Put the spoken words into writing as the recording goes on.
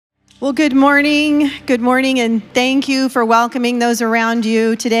Well, good morning, and thank you for welcoming those around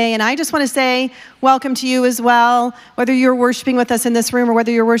you today. And I just want to say welcome to you as well, whether you're worshiping with us in this room or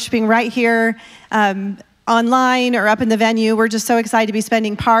whether you're worshiping right here online or up in the venue. We're just so excited to be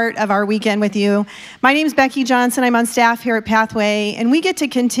spending part of our weekend with you. My name is Becky Johnson. I'm on staff here at Pathway, and we get to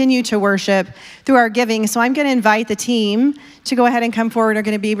continue to worship through our giving. So I'm going to invite the team to go ahead and come forward. We're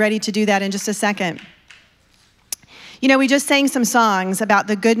going to be ready to do that in just a second. You know, we just sang some songs about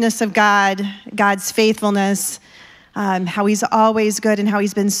the goodness of God, God's faithfulness, how he's always good and how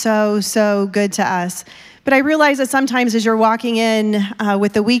he's been so good to us. But I realize that sometimes as you're walking in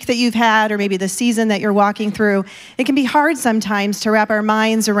with the week that you've had or maybe the season that you're walking through, it can be hard sometimes to wrap our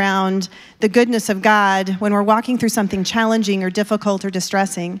minds around the goodness of God when we're walking through something challenging or difficult or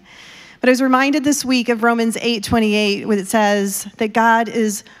distressing. But I was reminded this week of Romans 8:28, where it says that God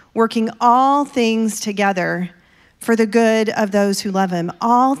is working all things together for the good of those who love him.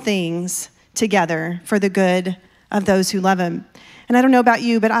 All things together for the good of those who love him. And I don't know about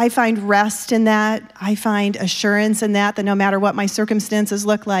you, but I find rest in that. I find assurance in that no matter what my circumstances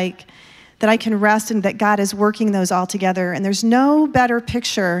look like, that I can rest in that God is working those all together. And there's no better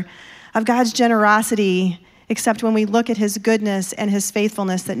picture of God's generosity except when we look at his goodness and his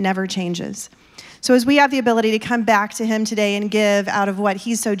faithfulness that never changes. So as we have the ability to come back to him today and give out of what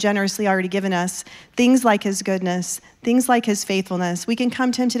he's so generously already given us, things like his goodness, things like his faithfulness, we can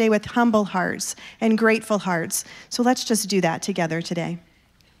come to him today with humble hearts and grateful hearts. So let's just do that together today.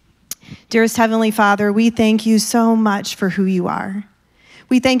 Dearest Heavenly Father, we thank you so much for who you are.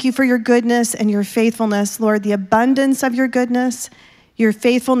 We thank you for your goodness and your faithfulness, Lord, the abundance of your goodness, your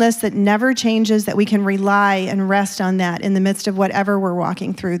faithfulness that never changes, that we can rely and rest on that in the midst of whatever we're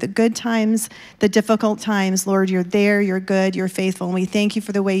walking through. The good times, the difficult times, Lord, you're there, you're good, you're faithful, and we thank you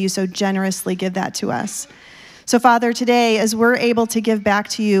for the way you so generously give that to us. So, Father, today, as we're able to give back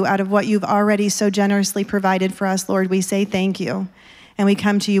to you out of what you've already so generously provided for us, Lord, we say thank you, and we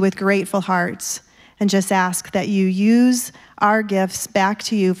come to you with grateful hearts and just ask that you use our gifts back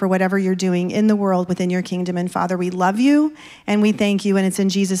to you for whatever you're doing in the world within your kingdom. And Father, we love you and we thank you, and it's in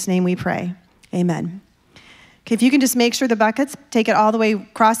Jesus' name we pray. Amen. Okay, if you can just make sure the buckets, take it all the way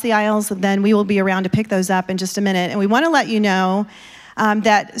across the aisles, and then we will be around to pick those up in just a minute. And we want to let you know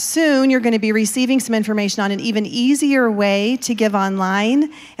that soon you're going to be receiving some information on an even easier way to give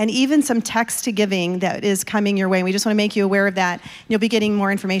online and even some text to giving that is coming your way. And we just want to make you aware of that. You'll be getting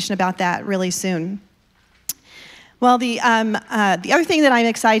more information about that really soon. Well, the other thing that I'm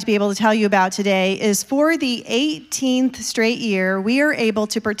excited to be able to tell you about today is for the 18th straight year, we are able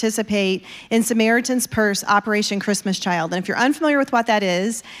to participate in Samaritan's Purse Operation Christmas Child. And if you're unfamiliar with what that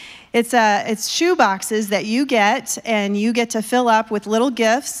is, it's shoe boxes that you get, and you get to fill up with little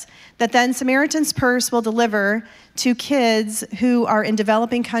gifts that then Samaritan's Purse will deliver to kids who are in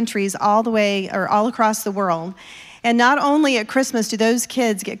developing countries all the way or all across the world. And not only at Christmas do those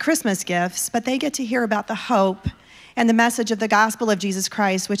kids get Christmas gifts, but they get to hear about the hope and the message of the gospel of Jesus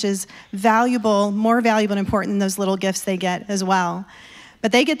Christ, which is valuable, more valuable and important than those little gifts they get as well.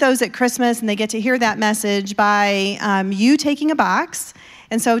 But they get those at Christmas, and they get to hear that message by you taking a box.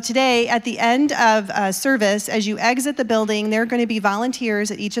 And so today, at the end of service, as you exit the building, there are going to be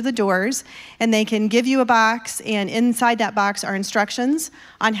volunteers at each of the doors, and they can give you a box, and inside that box are instructions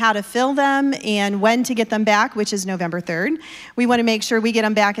on how to fill them and when to get them back, which is November 3rd. We want to make sure we get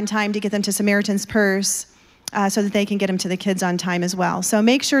them back in time to get them to Samaritan's Purse, so that they can get them to the kids on time as well. So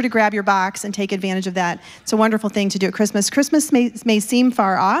make sure to grab your box and take advantage of that. It's a wonderful thing to do at Christmas. Christmas may seem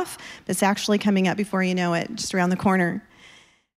far off, but it's actually coming up before you know it, just around the corner.